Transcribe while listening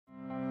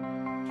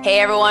Hey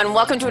everyone,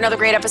 welcome to another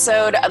great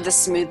episode of the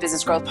Smooth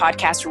Business Growth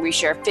Podcast, where we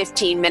share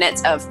 15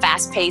 minutes of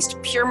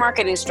fast-paced, pure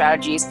marketing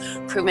strategies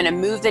proven to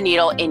move the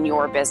needle in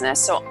your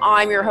business. So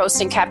I'm your host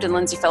and Captain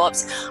Lindsay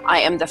Phillips. I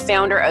am the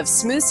founder of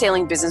Smooth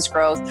Sailing Business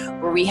Growth,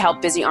 where we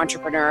help busy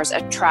entrepreneurs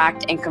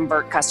attract and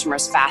convert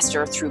customers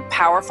faster through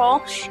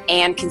powerful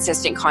and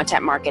consistent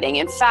content marketing.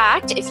 In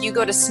fact, if you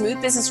go to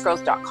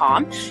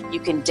smoothbusinessgrowth.com, you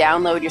can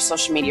download your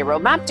social media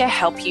roadmap to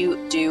help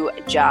you do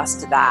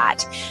just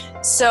that.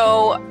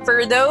 So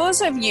for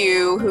those of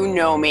you who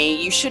know me,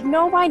 you should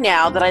know by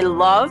now that I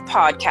love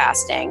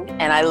podcasting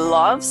and I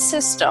love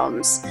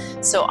systems.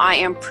 So I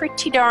am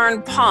pretty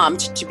darn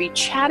pumped to be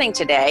chatting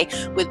today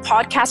with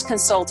podcast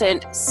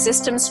consultant,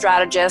 systems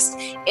strategist,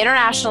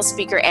 international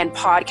speaker and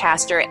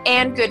podcaster,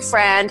 and good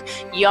friend,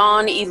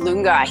 Jan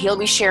Ilunga. He'll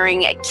be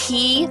sharing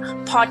key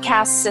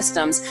podcast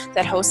systems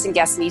that hosts and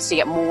guests need to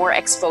get more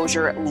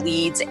exposure,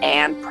 leads,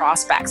 and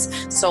prospects.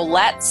 So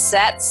let's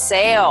set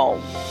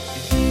sail.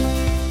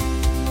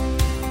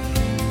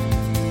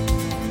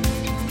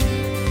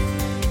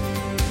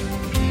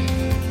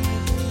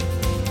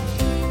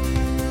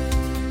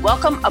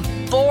 Welcome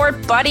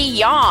aboard, buddy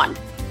Jan.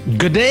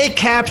 Good day,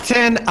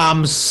 Captain.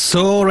 I'm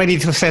so ready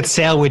to set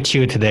sail with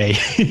you today.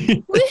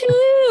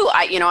 Woohoo!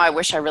 I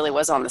wish I really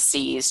was on the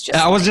seas.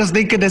 I was just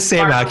thinking the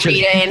same,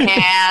 actually. Margarita in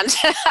hand.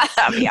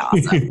 That'd be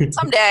awesome.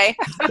 Someday.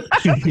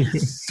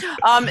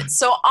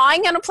 So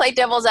I'm going to play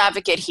devil's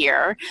advocate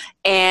here.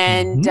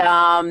 And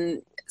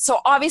so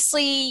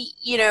obviously,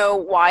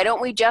 why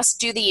don't we just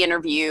do the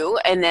interview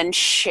and then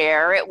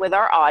share it with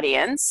our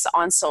audience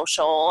on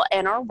social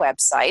and our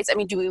websites? I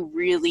mean, do we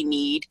really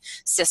need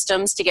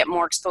systems to get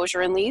more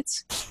exposure and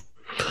leads?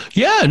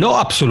 Yeah, no,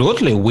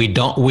 absolutely. We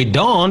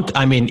don't.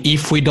 I mean,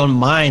 if we don't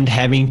mind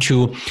having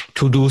to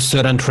do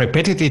certain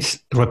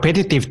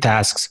repetitive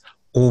tasks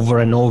over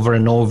and over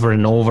and over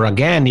and over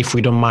again, if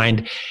we don't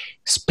mind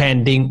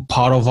spending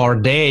part of our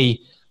day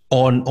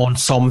on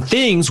some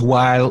things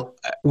while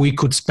we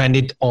could spend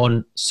it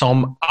on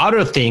some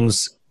other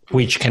things,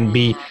 which can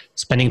be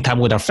spending time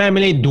with our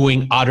family,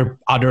 doing other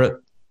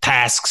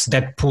tasks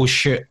that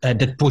push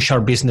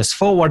our business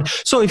forward.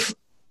 So if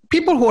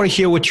people who are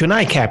here with you and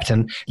I,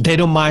 Captain, they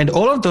don't mind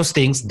all of those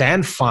things,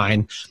 then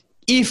fine.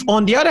 If,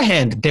 on the other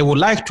hand, they would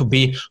like to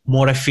be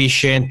more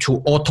efficient,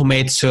 to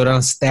automate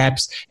certain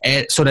steps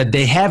so that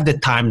they have the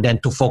time then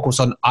to focus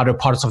on other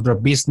parts of their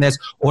business,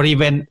 or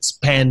even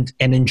spend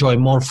and enjoy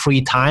more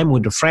free time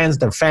with their friends,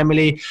 their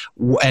family,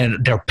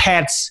 and their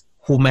pets,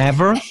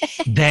 whomever,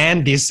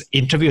 then this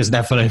interview is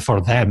definitely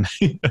for them.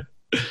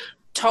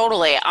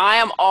 Totally. I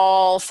am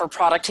all for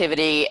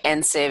productivity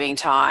and saving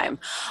time.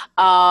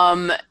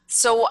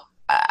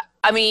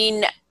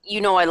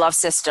 I love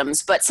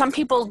systems, but some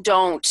people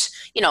don't,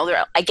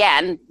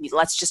 again,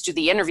 let's just do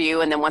the interview.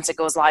 And then once it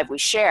goes live, we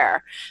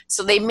share.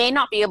 So they may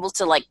not be able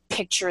to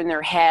picture in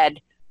their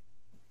head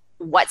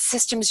what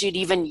systems you'd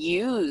even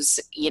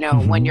use,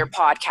 when you're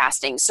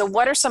podcasting. So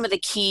what are some of the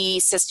key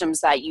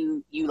systems that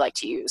you like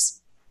to use?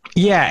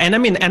 Yeah.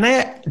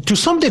 And to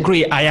some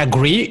degree, I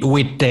agree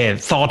with the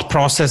thought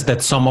process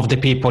that some of the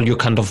people you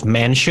kind of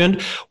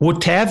mentioned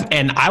would have.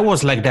 And I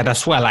was like that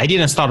as well. I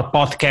didn't start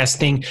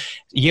podcasting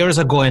years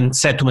ago and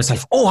said to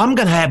myself, I'm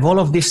going to have all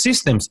of these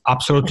systems.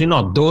 Absolutely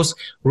not. Those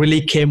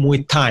really came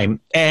with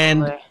time.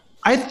 And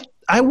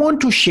I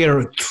want to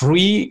share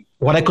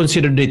what I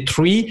consider the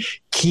three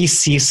key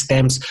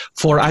systems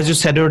for, as you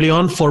said early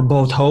on, for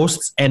both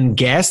hosts and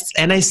guests.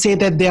 And I say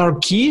that they are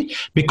key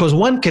because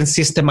one can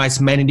systemize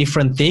many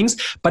different things,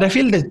 but I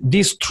feel that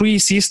these three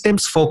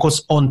systems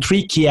focus on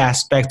three key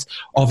aspects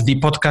of the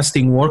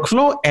podcasting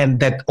workflow and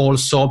that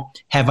also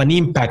have an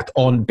impact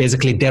on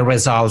basically the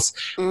results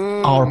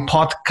our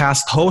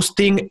podcast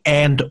hosting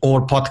and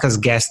or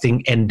podcast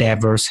guesting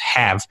endeavors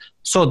have.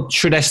 So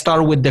should I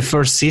start with the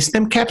first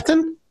system,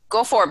 Captain?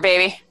 Go for it,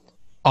 baby.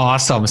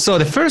 Awesome. So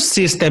the first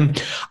system,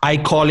 I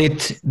call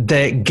it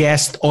the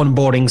guest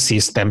onboarding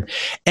system.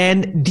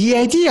 And the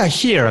idea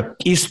here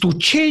is to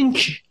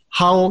change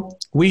how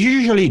we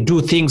usually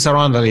do things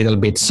around a little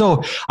bit.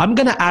 So I'm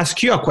going to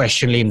ask you a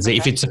question, Lindsay,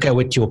 if it's okay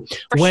with you.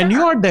 When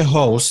you are the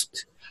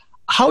host,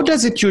 how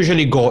does it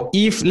usually go?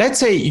 If, let's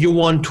say, you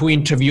want to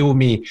interview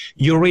me,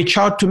 you reach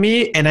out to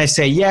me and I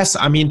say, yes,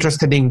 I'm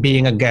interested in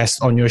being a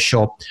guest on your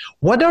show.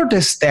 What are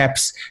the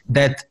steps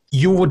that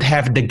you would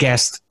have the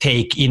guest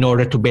take in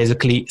order to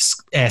basically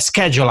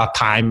schedule a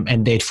time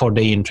and date for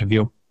the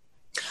interview?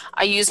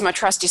 I use my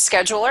trusty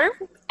scheduler,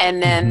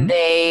 and then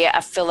they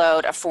fill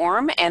out a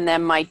form, and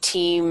then my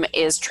team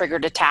is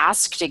triggered a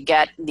task to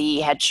get the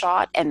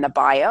headshot and the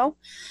bio.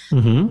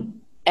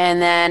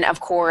 And then, of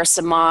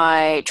course,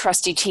 my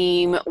trusty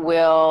team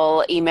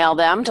will email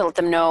them to let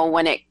them know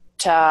when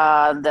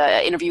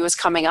the interview is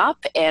coming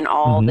up and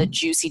all the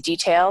juicy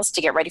details to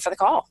get ready for the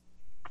call.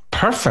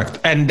 Perfect.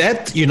 And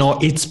that,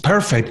 it's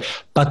perfect.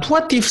 But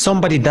what if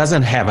somebody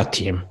doesn't have a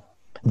team?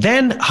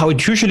 Then how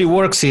it usually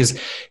works is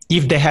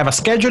if they have a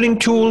scheduling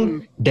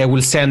tool, they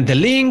will send the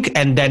link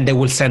and then they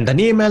will send an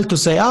email to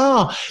say,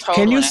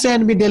 can you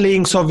send me the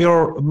links of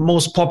your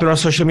most popular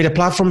social media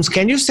platforms?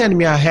 Can you send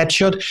me a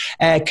headshot?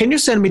 Can you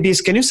send me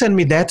this? Can you send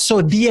me that?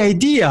 So the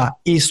idea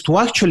is to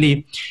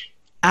actually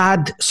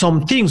add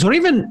some things or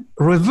even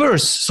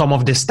reverse some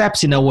of the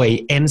steps in a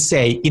way and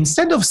say,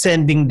 instead of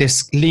sending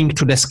this link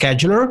to the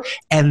scheduler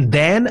and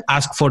then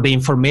ask for the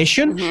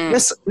information,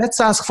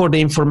 let's ask for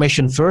the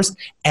information first.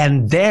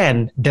 And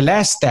then the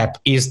last step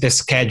is the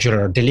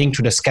scheduler, the link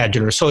to the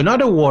scheduler. So in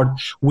other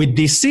words, with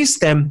this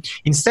system,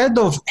 instead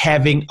of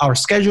having our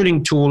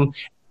scheduling tool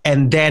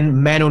and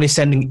then manually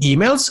sending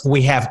emails,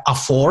 we have a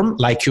form,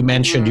 like you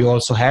mentioned, you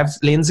also have,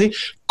 Lindsay,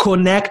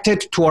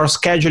 connected to our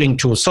scheduling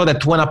tool so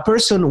that when a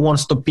person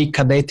wants to pick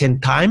a date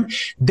and time,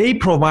 they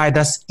provide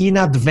us in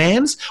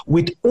advance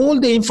with all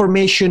the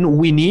information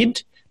we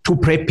need to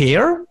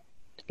prepare,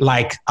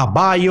 like a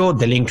bio,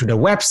 the link to the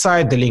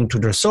website, the link to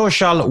their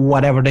social,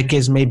 whatever the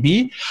case may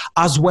be,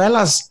 as well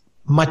as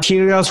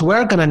materials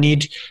we're going to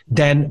need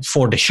then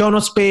for the show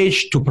notes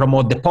page to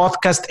promote the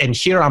podcast. And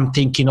here I'm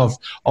thinking of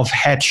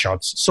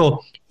headshots.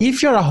 So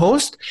if you're a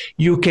host,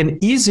 you can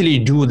easily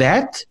do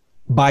that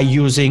by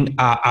using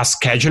a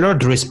scheduler.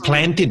 There is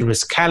plenty. There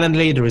is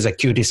Calendly. There is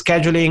Acuity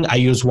Scheduling. I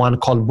use one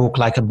called Book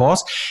Like a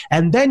Boss.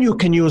 And then you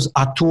can use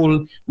a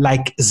tool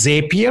like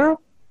Zapier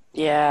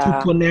to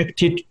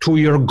connect it to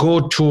your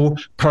go-to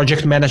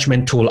project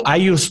management tool. I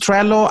use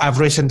Trello. I've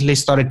recently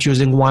started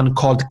using one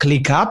called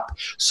ClickUp.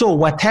 So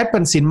what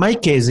happens in my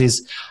case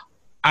is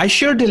I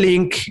share the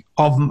link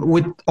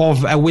with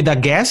a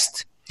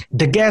guest.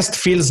 The guest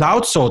fills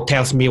out, so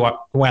tells me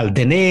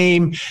the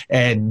name,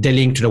 the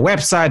link to the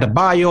website, the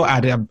bio,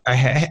 add a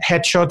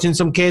headshot in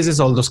some cases,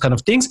 all those kind of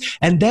things.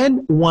 And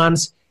then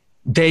once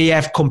they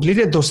have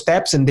completed those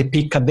steps and they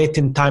pick a date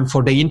and time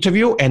for the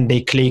interview and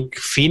they click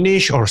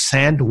finish or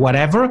send,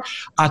 whatever,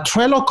 a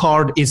Trello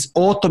card is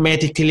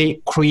automatically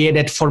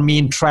created for me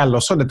in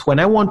Trello so that when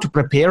I want to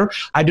prepare,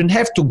 I don't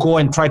have to go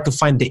and try to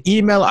find the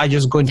email. I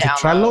just go into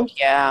Trello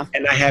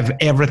and I have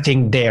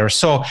everything there.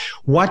 So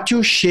what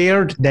you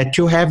shared that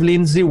you have,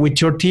 Lindsay, with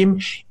your team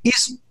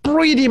is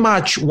pretty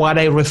much what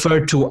I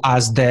refer to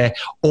as the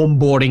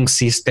onboarding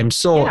system.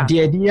 So the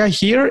idea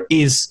here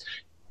is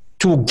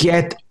to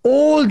get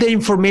all the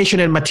information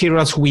and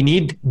materials we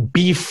need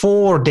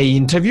before the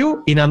interview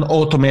in an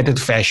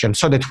automated fashion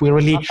so that we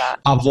really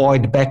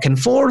avoid back and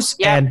forth.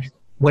 And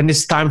when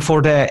it's time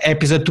for the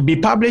episode to be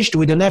published,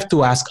 we don't have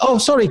to ask,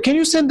 can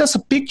you send us a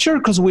picture?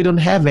 Because we don't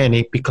have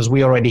any, because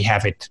we already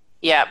have it.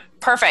 Yeah,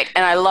 perfect.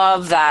 And I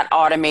love that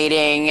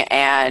automating,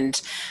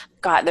 and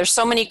God, there's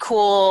so many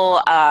cool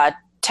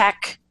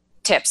tech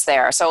tips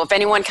there. So if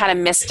anyone kind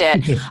of missed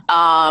it,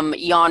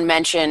 Jan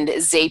mentioned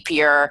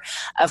Zapier.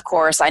 Of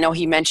course, I know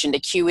he mentioned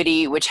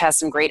Acuity, which has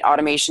some great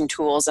automation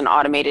tools and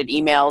automated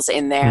emails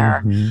in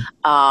there.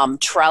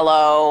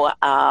 Trello,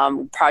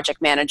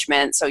 project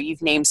management. So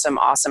you've named some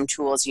awesome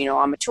tools. You know,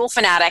 I'm a tool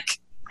fanatic.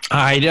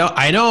 I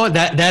know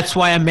that's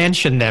why I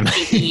mentioned them.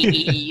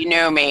 You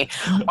know me.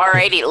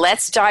 Alrighty,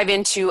 let's dive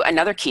into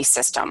another key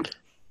system.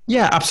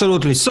 Yeah,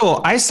 absolutely.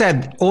 So I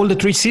said all the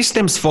three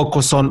systems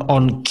focus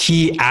on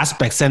key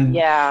aspects, and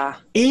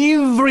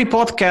every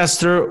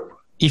podcaster,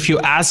 if you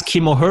ask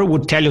him or her,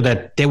 would tell you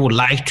that they would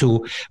like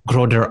to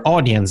grow their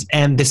audience.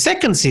 And the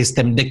second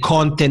system, the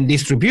content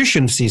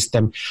distribution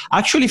system,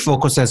 actually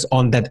focuses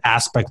on that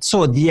aspect.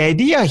 So the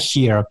idea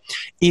here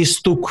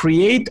is to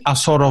create a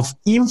sort of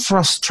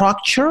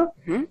infrastructure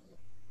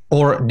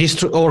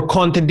or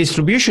content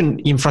distribution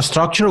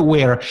infrastructure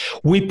where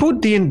we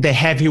put in the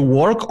heavy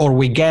work, or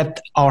we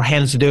get our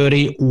hands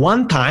dirty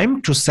one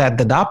time to set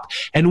that up.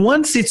 And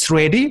once it's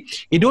ready,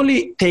 it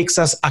only takes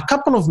us a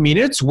couple of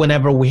minutes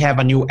whenever we have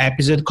a new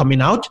episode coming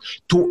out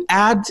to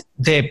add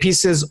the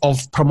pieces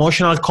of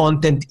promotional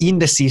content in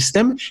the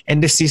system,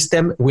 and the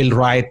system will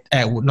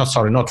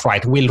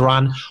will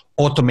run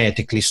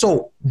automatically.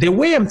 So the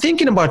way I'm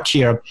thinking about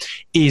here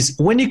is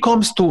when it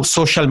comes to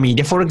social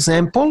media, for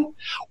example,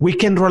 we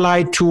can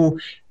rely to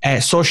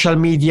social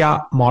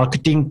media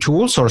marketing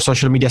tools or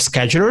social media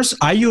schedulers.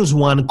 I use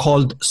one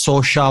called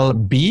Social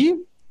Bee.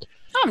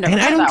 Oh, I've never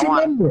heard that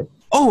one.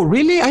 Oh,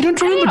 really? I don't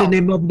remember the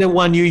name of the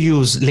one you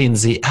use,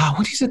 Lindsay.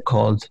 What is it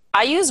called?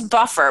 I use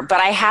Buffer, but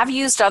I have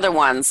used other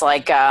ones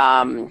like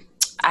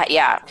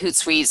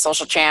Hootsuite,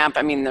 Social Champ.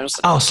 I mean, there's...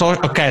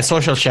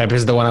 Social Champ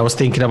is the one I was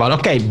thinking about.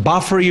 Okay,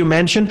 Buffer you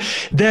mentioned.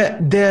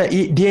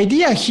 The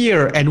idea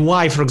here, and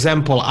why, for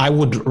example, I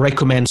would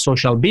recommend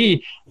Social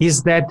Bee,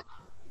 is that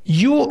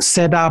you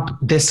set up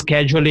the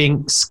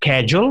scheduling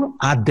schedule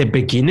at the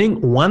beginning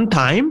one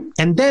time,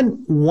 and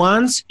then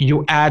once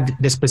you add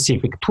the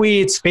specific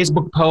tweets,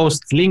 Facebook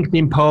posts,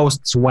 LinkedIn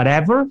posts,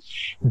 whatever,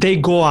 they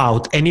go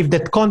out. And if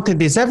that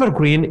content is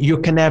evergreen, you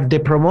can have the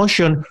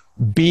promotion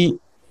be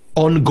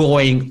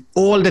ongoing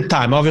all the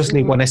time.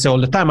 Obviously, when I say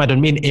all the time, I don't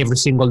mean every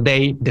single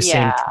day the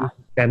same tweet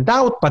sent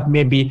out, but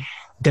maybe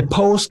the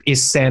post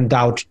is sent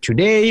out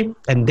today,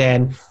 and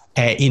then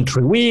in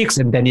 3 weeks,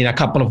 and then in a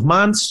couple of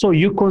months. So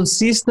you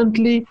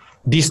consistently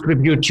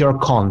distribute your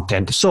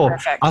content. So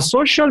Perfect. a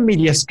social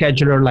media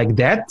scheduler like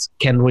that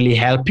can really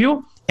help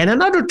you. And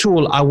another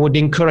tool I would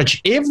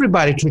encourage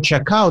everybody to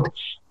check out,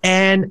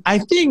 and I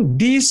think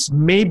this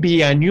may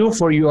be a new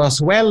for you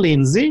as well,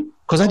 Lindsay,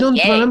 because I don't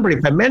remember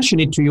if I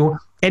mentioned it to you,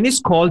 and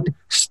it's called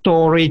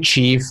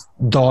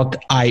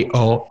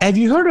Storychief.io. Have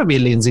you heard of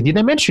it, Lindsay? Did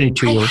I mention it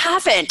to you? I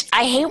haven't.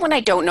 I hate when I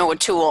don't know a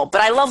tool,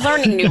 but I love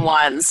learning new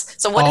ones.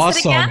 So what is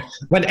it again?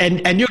 But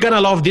and you're gonna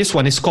love this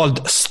one. It's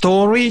called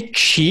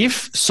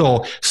Storychief.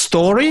 So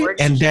story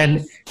and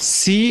then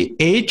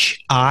CHIEF.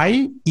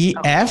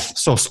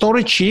 So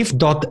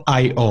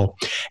Storychief.io.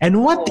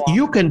 And what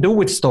you can do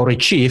with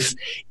Storychief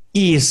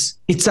is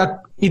it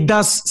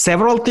does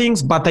several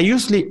things, but I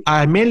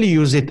mainly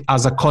use it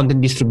as a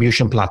content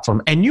distribution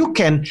platform. And you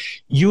can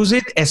use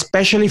it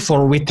especially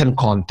for written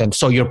content.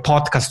 So your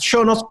podcast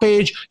show notes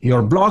page,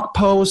 your blog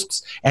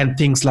posts, and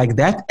things like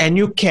that. And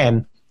you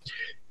can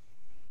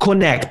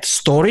connect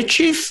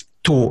Storychief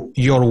to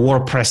your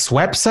WordPress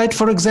website,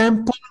 for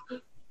example,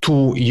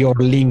 to your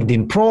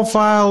LinkedIn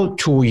profile,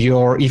 to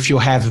if you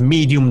have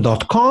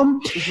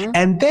medium.com,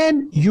 and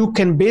then you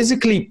can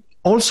basically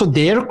also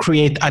there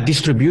create a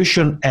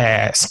distribution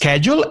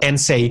schedule and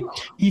say,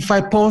 if I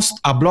post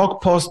a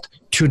blog post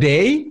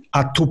today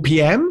at 2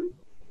 p.m.,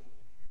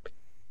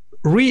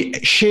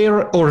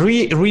 reshare or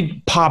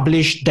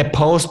republish the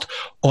post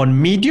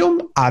on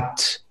Medium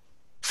at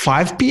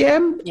 5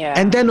 p.m.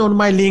 And then on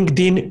my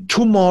LinkedIn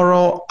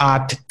tomorrow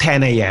at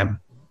 10 a.m.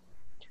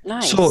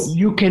 Nice. So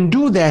you can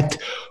do that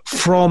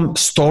from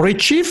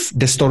Storychief,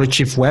 the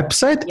Storychief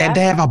website, and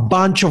they have a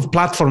bunch of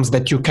platforms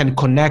that you can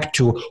connect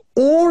to,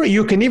 or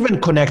you can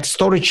even connect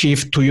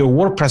Storychief to your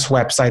WordPress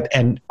website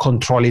and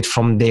control it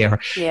from there.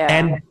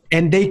 And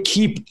they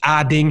keep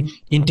adding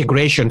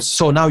integrations.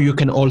 So now you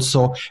can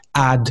also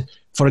add,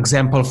 for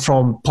example,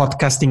 from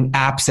podcasting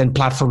apps and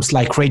platforms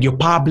like Radio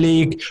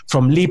Public,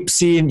 from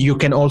Libsyn, you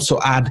can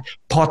also add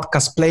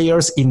podcast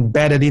players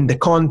embedded in the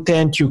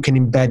content. You can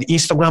embed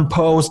Instagram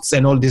posts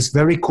and all these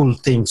very cool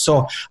things.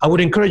 So I would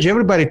encourage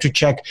everybody to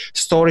check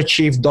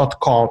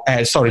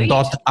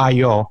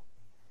storychief.io.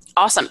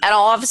 Awesome. And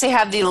I'll obviously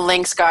have the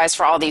links, guys,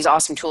 for all these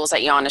awesome tools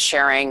that Jan is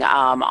sharing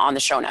on the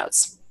show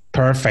notes.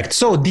 Perfect.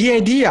 So the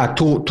idea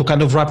to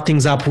kind of wrap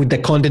things up with the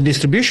content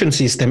distribution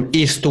system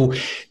is to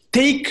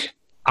take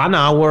an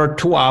hour,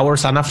 2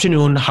 hours, an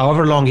afternoon,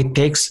 however long it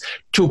takes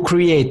to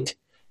create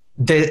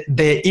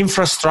the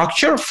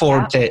infrastructure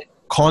for the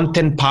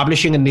content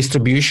publishing and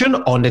distribution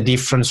on the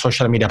different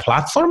social media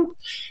platform.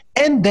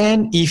 And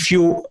then if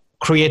you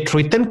create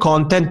written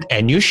content,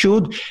 and you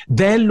should,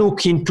 then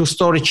look into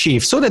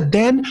Storychief, so that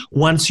then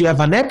once you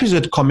have an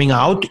episode coming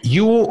out,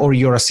 you or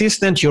your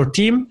assistant, your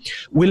team,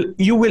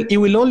 it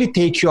will only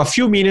take you a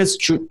few minutes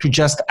to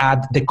just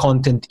add the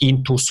content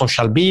into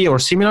Social Bee or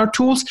similar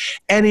tools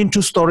and into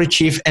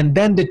Storychief, and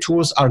then the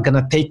tools are going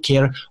to take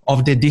care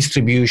of the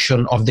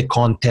distribution of the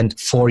content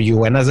for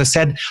you. And as I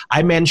said,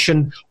 I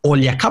mentioned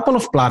only a couple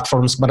of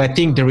platforms, but I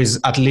think there is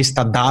at least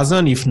a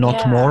dozen, if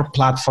not more,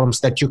 platforms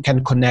that you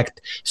can connect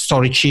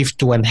Storychief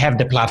to and have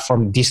the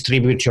platform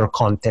distribute your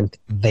content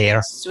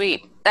there.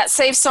 Sweet. That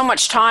saves so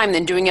much time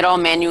than doing it all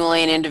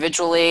manually and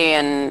individually,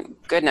 and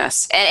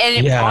goodness.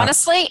 And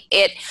honestly,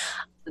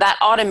 that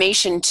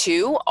automation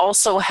too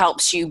also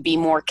helps you be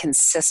more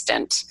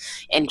consistent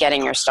in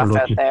getting your stuff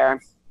out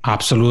there.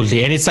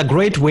 Absolutely. And it's a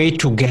great way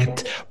to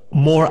get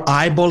more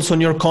eyeballs on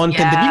your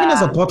content. And even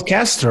as a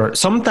podcaster,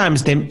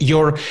 sometimes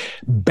your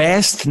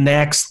best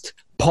next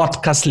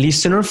podcast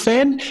listener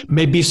fan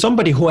may be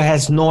somebody who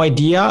has no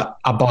idea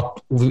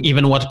about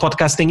even what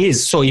podcasting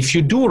is. So if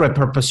you do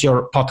repurpose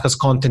your podcast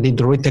content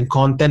into written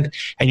content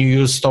and you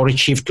use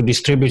Storychief to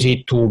distribute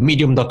it to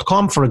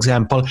medium.com, for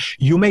example,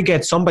 you may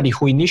get somebody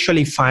who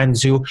initially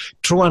finds you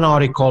through an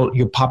article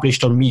you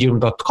published on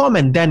medium.com,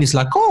 and then is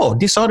like, oh,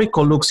 this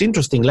article looks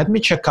interesting. Let me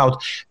check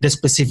out the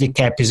specific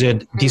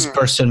episode this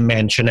person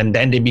mentioned, and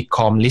then they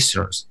become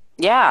listeners.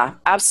 Yeah,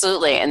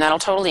 absolutely. And that'll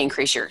totally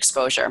increase your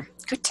exposure.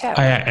 Good tip.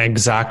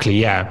 Exactly.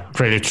 Yeah,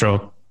 pretty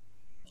true.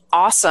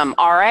 Awesome.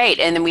 All right.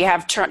 And then we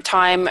have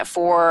time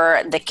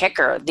for the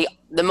kicker,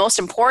 the most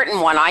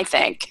important one, I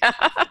think.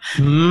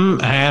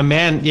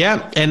 Man,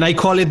 yeah. And I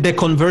call it the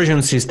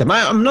conversion system.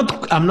 I'm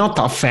not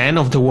a fan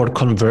of the word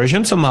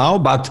conversion somehow,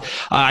 but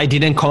I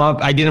didn't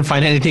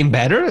find anything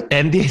better.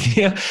 And the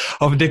idea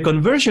of the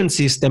conversion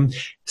system,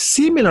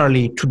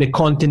 similarly to the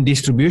content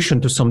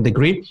distribution to some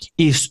degree,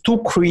 is to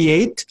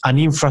create an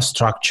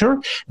infrastructure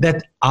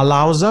that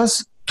allows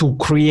us to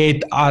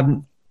create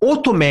an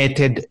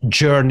automated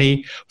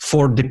journey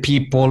for the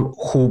people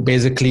who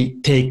basically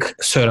take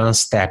certain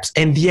steps.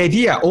 And the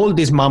idea, all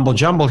this mumbo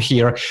jumbo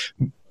here,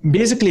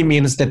 basically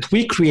means that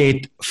we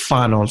create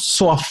funnels.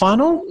 So a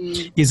funnel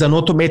is an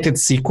automated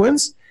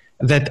sequence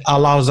that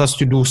allows us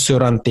to do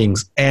certain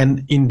things.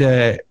 And in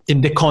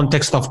the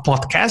context of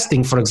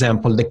podcasting, for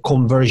example, the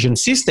conversion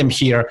system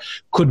here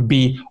could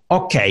be,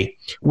 okay,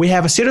 we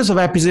have a series of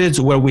episodes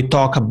where we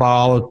talk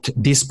about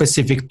this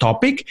specific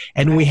topic,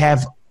 and we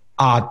have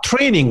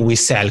training we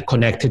sell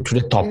connected to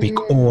the topic,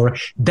 or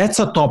that's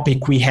a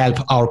topic we help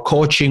our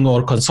coaching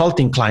or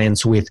consulting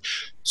clients with.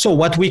 So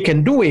what we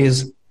can do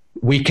is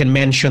we can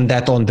mention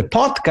that on the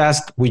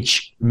podcast,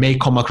 which may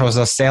come across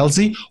as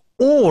salesy,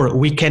 or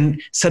we can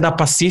set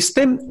up a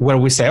system where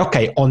we say,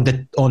 okay, on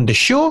the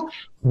show,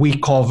 we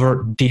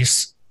cover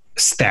these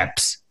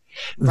steps.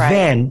 Right.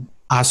 Then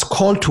as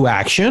call to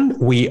action,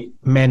 we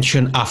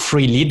mention a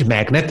free lead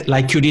magnet,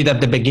 like you did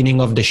at the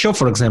beginning of the show,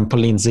 for example,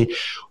 Lindsay,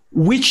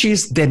 which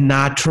is the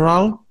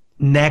natural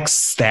next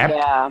step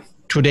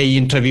to the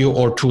interview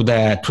or to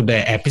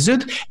the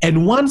episode.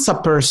 And once a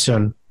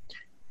person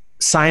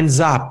signs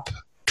up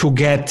to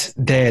get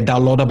the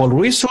downloadable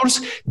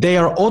resource, they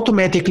are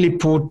automatically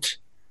put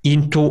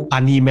into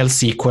an email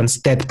sequence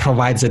that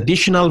provides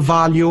additional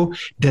value,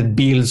 that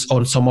builds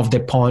on some of the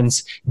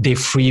points the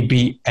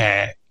freebie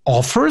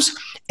offers.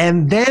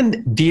 And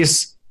then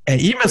this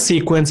email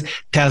sequence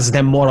tells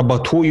them more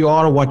about who you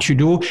are, what you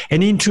do,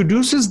 and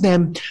introduces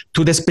them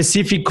to the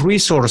specific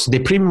resource, the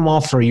premium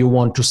offer you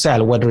want to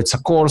sell, whether it's a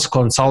course,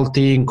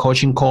 consulting,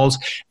 coaching calls.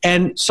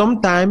 And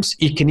sometimes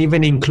it can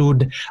even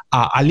include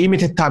a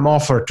limited time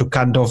offer to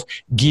kind of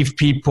give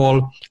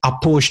people a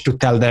push to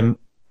tell them,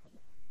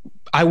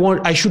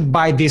 I should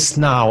buy this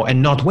now,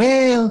 and not,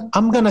 well,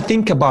 I'm going to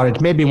think about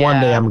it. Maybe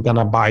one day I'm going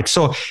to buy it.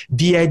 So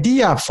the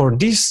idea for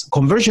this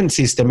conversion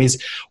system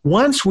is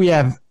once we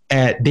have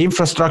the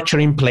infrastructure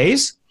in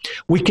place,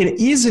 we can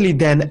easily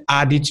then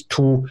add it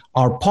to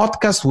our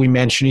podcast. We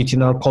mention it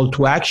in our call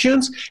to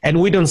actions, and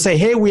we don't say,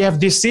 hey, we have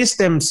these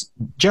systems,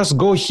 just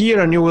go here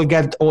and you will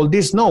get all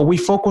this. No, we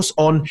focus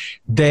on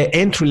the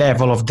entry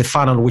level of the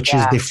funnel, which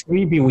is the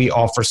freebie we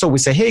offer. So we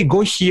say, hey, go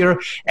here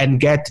and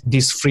get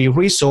this free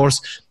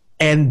resource.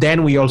 And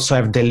then we also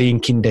have the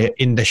link in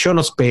the show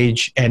notes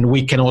page, and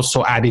we can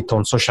also add it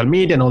on social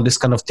media and all this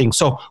kind of thing.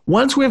 So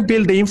once we have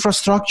built the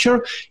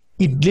infrastructure,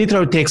 it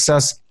literally takes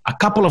us a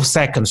couple of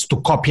seconds to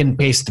copy and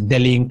paste the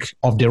link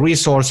of the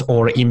resource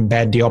or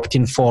embed the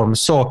opt-in form.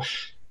 So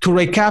to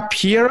recap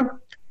here,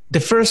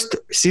 the first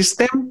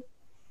system,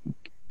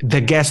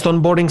 the guest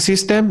onboarding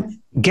system,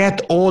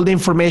 get all the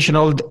information,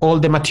 all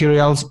the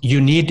materials you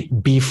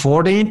need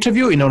before the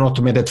interview in an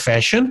automated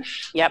fashion.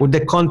 With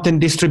the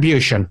content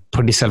distribution,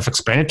 pretty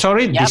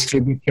self-explanatory.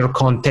 Distribute your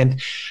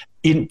content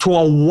into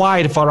a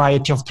wide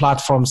variety of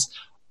platforms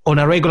on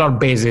a regular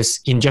basis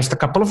in just a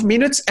couple of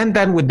minutes. And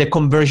then with the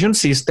conversion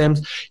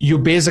systems, you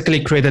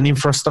basically create an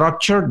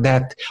infrastructure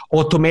that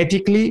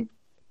automatically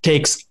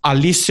takes a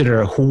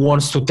listener who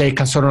wants to take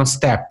a certain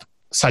step,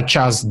 such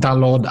as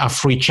download a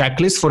free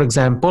checklist, for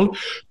example,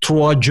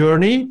 through a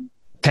journey,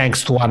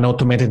 thanks to an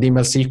automated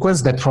email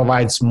sequence that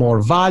provides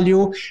more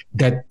value,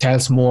 that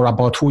tells more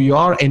about who you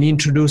are, and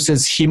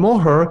introduces him or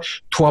her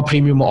to a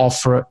premium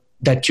offer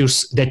that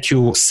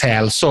you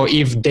sell. So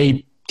if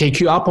they take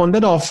you up on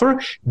that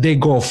offer, they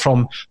go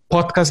from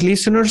podcast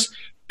listeners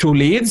to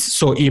leads,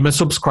 so email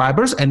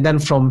subscribers, and then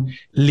from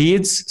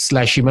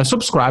leads/email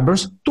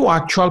subscribers to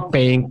actual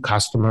paying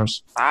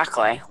customers.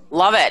 Exactly.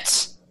 Love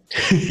it.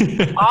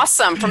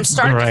 Awesome. From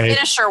start to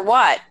finish, or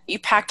what? You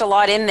packed a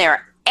lot in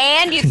there.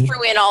 And you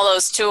threw in all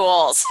those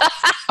tools.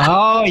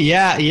 Oh,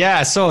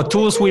 yeah. So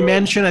tools we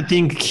mentioned, I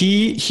think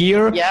key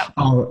here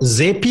are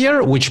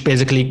Zapier, which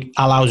basically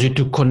allows you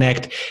to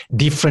connect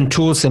different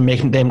tools and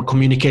make them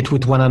communicate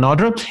with one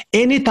another.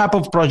 Any type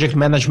of project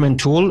management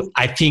tool,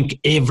 I think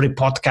every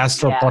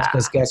podcaster or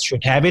podcast guest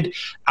should have it.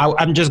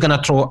 I'm just going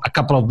to throw a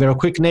couple of very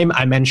quick names.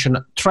 I mentioned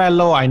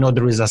Trello. I know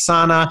there is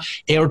Asana,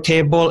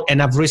 Airtable,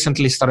 and I've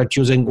recently started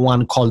using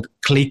one called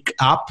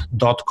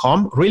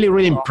ClickUp.com.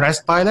 Really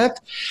impressed by that.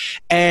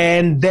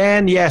 And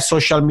then,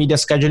 social media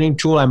scheduling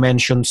tool. I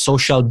mentioned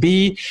Social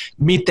Bee.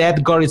 Meet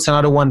Edgar. It's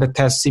another one that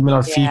has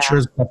similar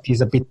features, but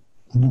is a bit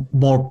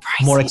more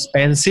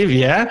expensive.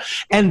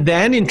 And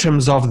then in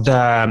terms of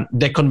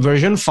the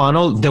conversion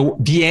funnel,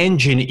 the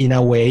engine in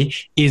a way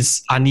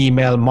is an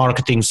email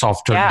marketing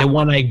software. The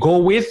one I go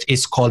with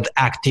is called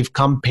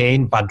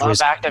ActiveCampaign, but there's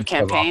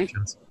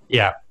ActiveCampaign.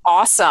 Yeah.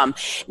 Awesome.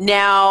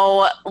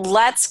 Now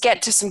let's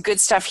get to some good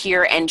stuff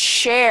here and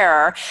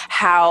share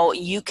how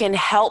you can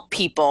help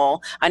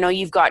people. I know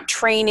you've got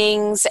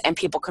trainings and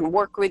people can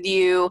work with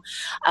you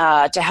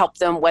to help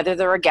them, whether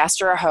they're a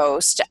guest or a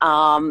host.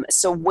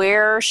 So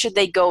where should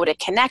they go to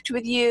connect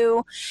with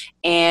you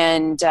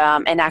and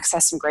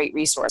access some great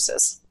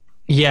resources?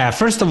 Yeah,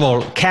 first of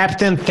all,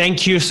 Captain,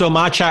 thank you so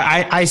much.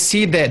 I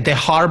see the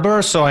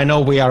harbor, so I know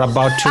we are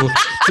about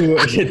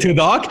to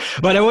dock,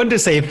 but I want to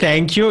say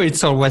thank you.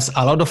 It's always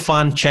a lot of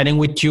fun chatting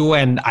with you,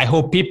 and I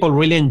hope people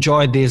really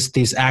enjoy this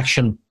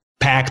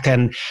action-packed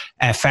and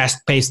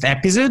fast-paced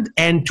episode.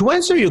 And to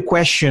answer your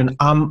question,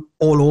 I'm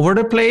all over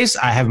the place.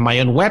 I have my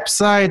own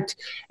website,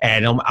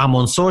 and I'm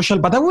on social,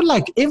 but I would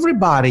like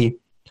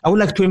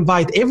to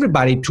invite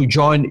everybody to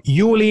join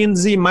you,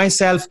 Lindsay,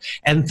 myself,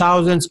 and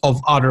thousands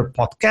of other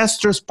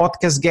podcasters,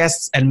 podcast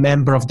guests, and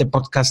members of the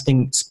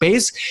podcasting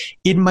space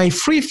in my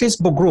free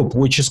Facebook group,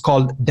 which is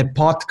called the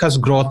Podcast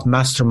Growth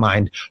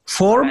Mastermind.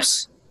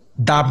 Forbes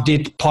dubbed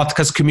it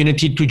podcast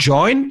community to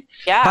join.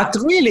 Yeah. But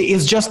really,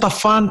 it's just a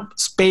fun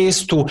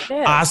space to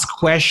ask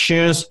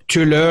questions,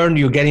 to learn.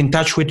 You get in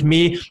touch with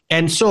me.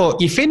 And so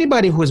if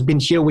anybody who's been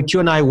here with you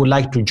and I would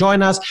like to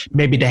join us,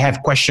 maybe they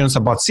have questions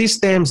about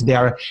systems,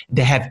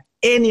 they have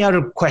any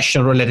other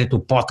question related to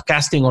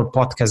podcasting or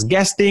podcast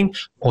guesting,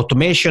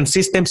 automation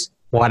systems,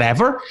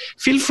 whatever,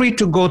 feel free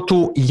to go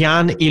to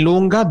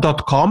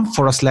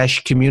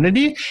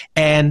yanilunga.com/community.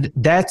 And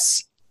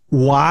that's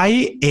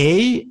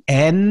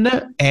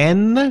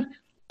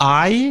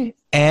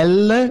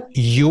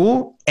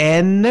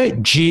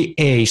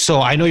YANNILUNGA.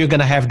 So I know you're going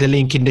to have the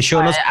link in the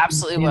show notes. I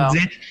absolutely will.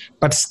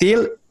 But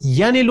still,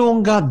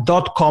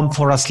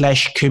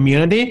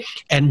 yanilunga.com/community,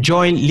 and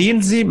join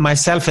Lindsay,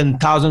 myself, and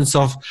thousands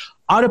of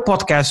other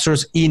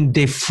podcasters in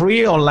the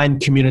free online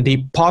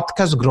community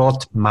Podcast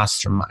Growth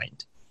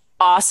Mastermind.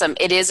 Awesome.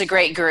 It is a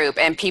great group,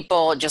 and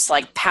people just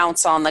like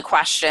pounce on the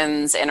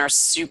questions and are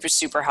super,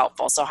 super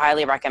helpful. So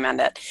highly recommend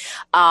it.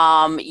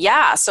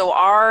 So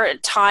our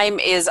time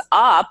is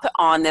up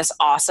on this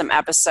awesome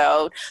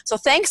episode. So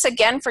thanks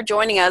again for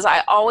joining us.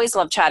 I always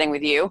love chatting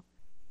with you.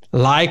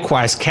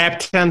 Likewise,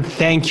 Captain.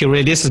 Thank you.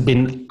 Really, this has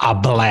been a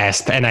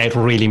blast, and I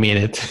really mean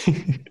it.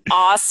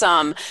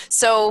 Awesome.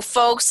 So,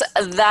 folks,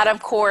 that,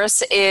 of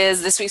course,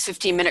 is this week's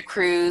 15-minute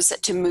cruise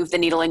to move the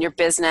needle in your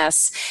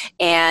business.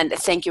 And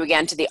thank you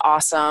again to the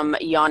awesome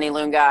Yanni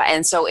Lunga.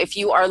 And so if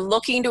you are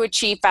looking to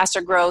achieve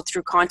faster growth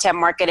through content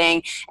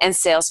marketing and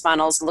sales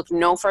funnels, look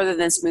no further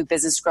than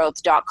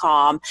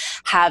smoothbusinessgrowth.com.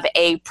 Have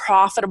a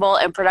profitable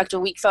and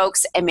productive week,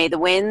 folks, and may the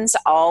winds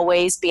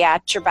always be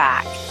at your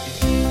back.